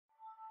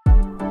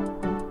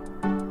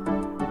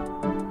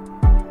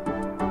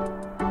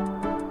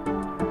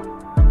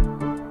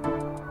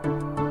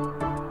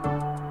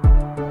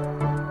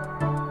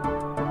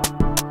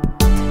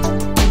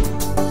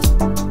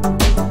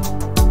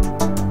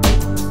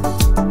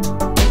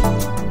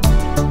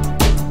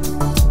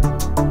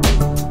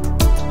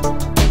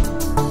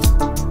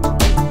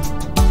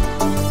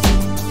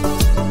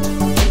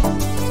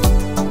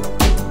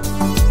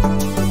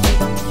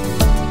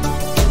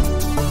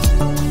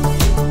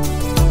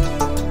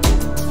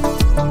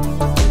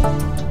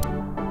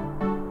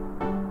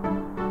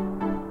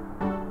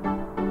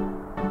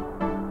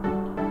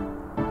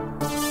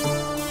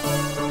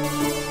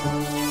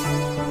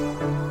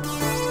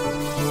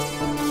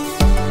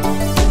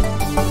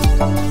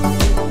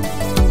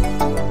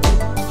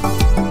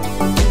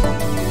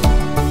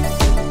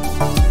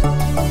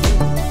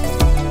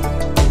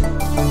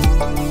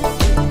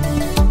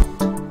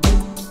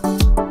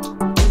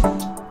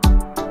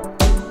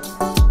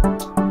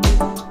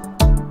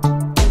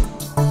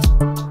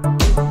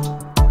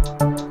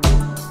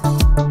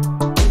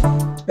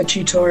The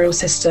tutorial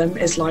system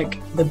is like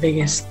the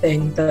biggest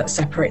thing that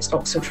separates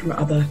Oxford from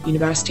other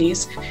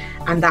universities,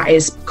 and that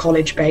is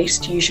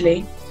college-based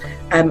usually.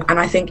 And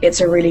I think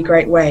it's a really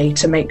great way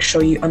to make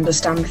sure you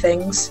understand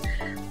things.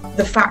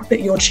 The fact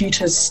that your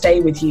tutors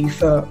stay with you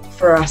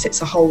for us,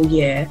 it's a whole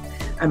year,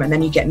 and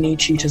then you get new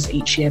tutors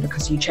each year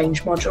because you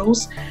change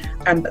modules.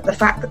 But the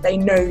fact that they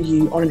know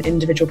you on an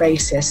individual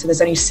basis, so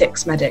there's only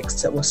 6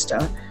 medics at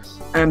Worcester,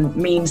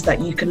 means that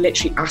you can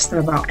literally ask them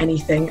about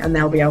anything and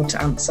they'll be able to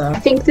answer. I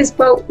think there's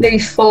about maybe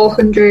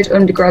 400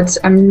 undergrads.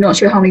 I'm not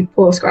sure how many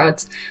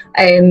postgrads,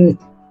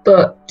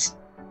 but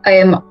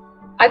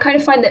I kind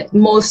of find that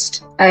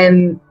most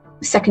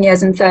second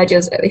years and third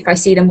years, if I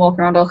see them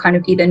walking around, I'll kind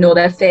of either know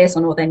their face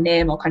or know their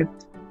name or kind of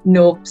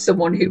know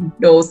someone who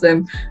knows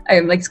them.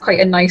 Like it's quite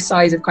a nice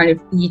size of kind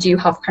of, you do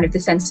have kind of the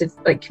sense of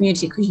like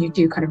community because you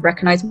do kind of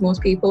recognise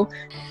most people.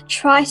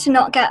 Try to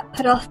not get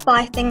put off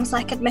by things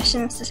like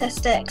admission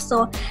statistics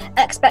or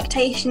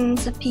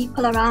expectations of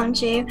people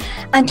around you,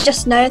 and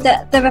just know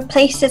that there are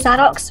places at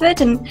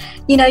Oxford and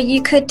you know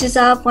you could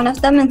deserve one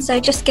of them, and so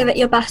just give it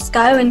your best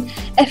go. And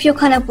if you're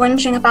kind of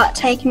wondering about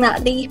taking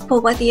that leap or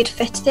whether you'd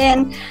fit it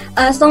in,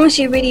 as long as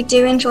you really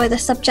do enjoy the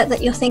subject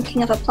that you're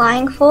thinking of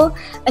applying for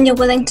and you're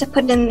willing to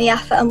put in the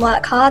effort and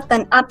work hard,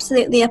 then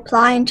absolutely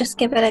apply and just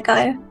give it a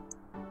go.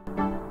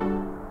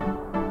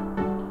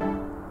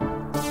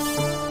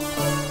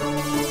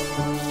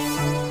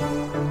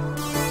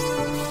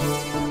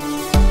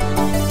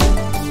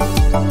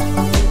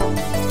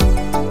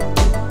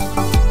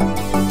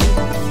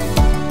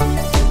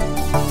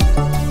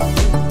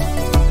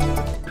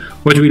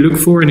 What do we look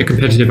for in a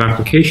competitive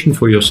application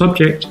for your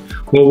subject?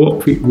 Well,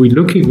 what we're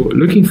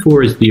looking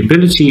for is the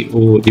ability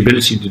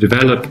to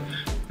develop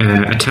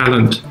a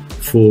talent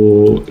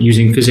for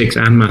using physics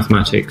and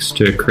mathematics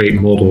to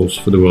create models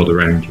for the world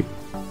around you.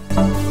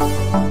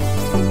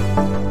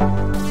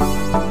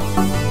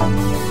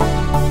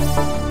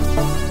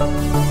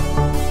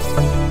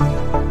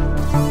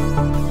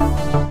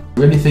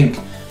 Really think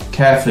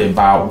carefully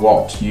about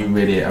what you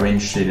really are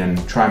interested in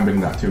and try and bring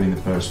that through in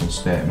the personal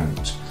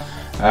statement.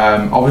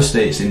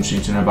 Obviously it's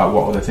interesting to know about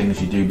what other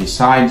things you do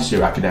besides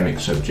your academic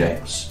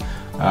subjects,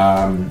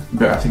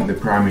 but I think the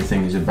primary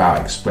thing is about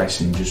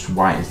expressing just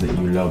why it is that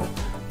you love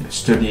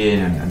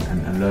studying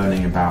and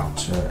learning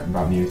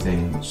about new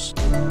things.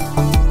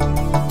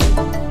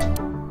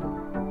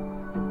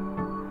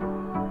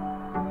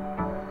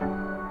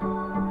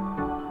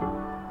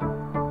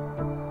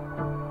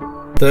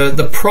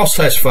 The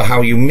process for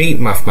how you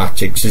meet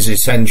mathematics is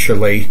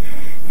essentially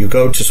you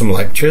go to some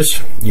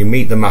lectures, you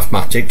meet the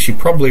mathematics, you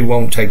probably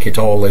won't take it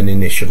all in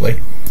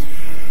initially.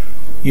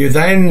 You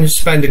then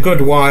spend a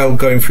good while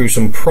going through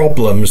some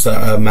problems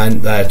that are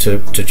meant there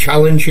to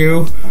challenge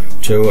you,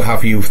 to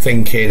have you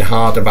thinking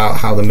hard about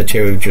how the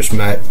material just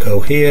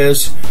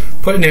coheres,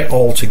 putting it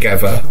all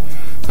together,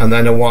 and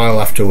then a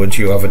while afterwards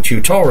you have a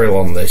tutorial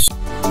on this.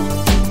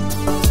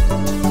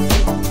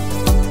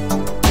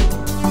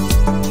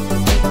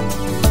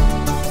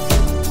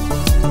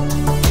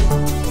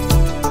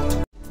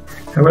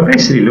 We're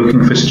basically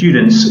looking for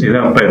students who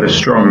have both a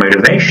strong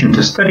motivation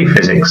to study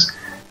physics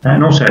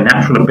and also a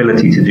natural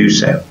ability to do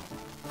so.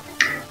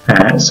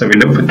 So we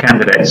look for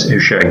candidates who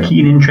show a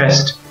keen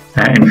interest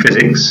in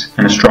physics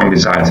and a strong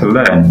desire to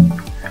learn.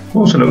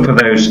 We also look for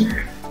those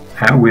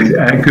with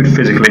good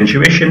physical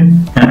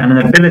intuition and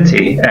an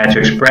ability to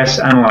express,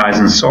 analyse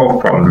and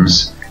solve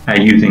problems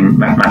using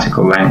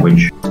mathematical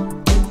language.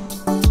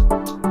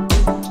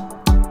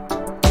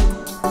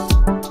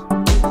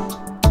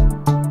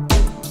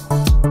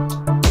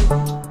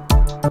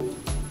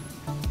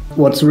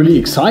 What's really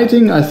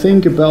exciting, I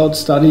think, about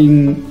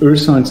studying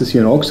earth sciences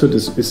here in Oxford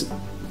is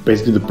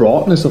basically the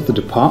broadness of the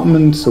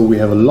department. So we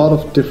have a lot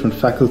of different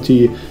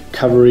faculty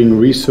covering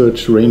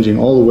research ranging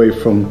all the way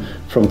from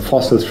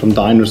fossils, from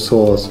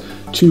dinosaurs,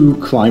 to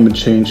climate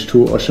change,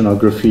 to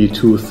oceanography,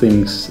 to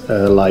things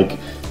like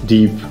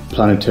deep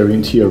planetary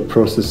interior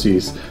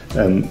processes,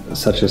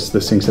 such as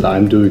the things that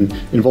I'm doing,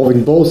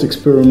 involving both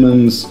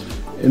experiments,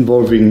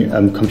 involving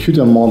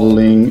computer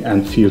modeling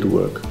and field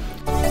work.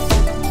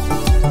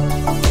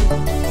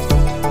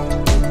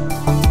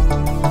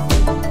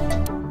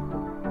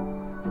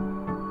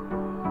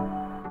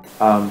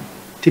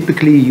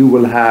 Typically you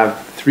will have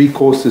 3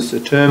 courses a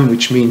term,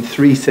 which means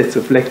 3 sets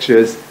of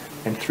lectures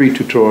and 3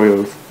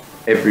 tutorials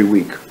every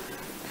week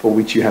for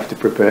which you have to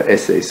prepare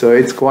essays. So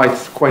it's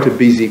quite a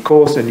busy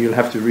course and you'll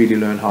have to really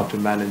learn how to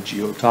manage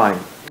your time.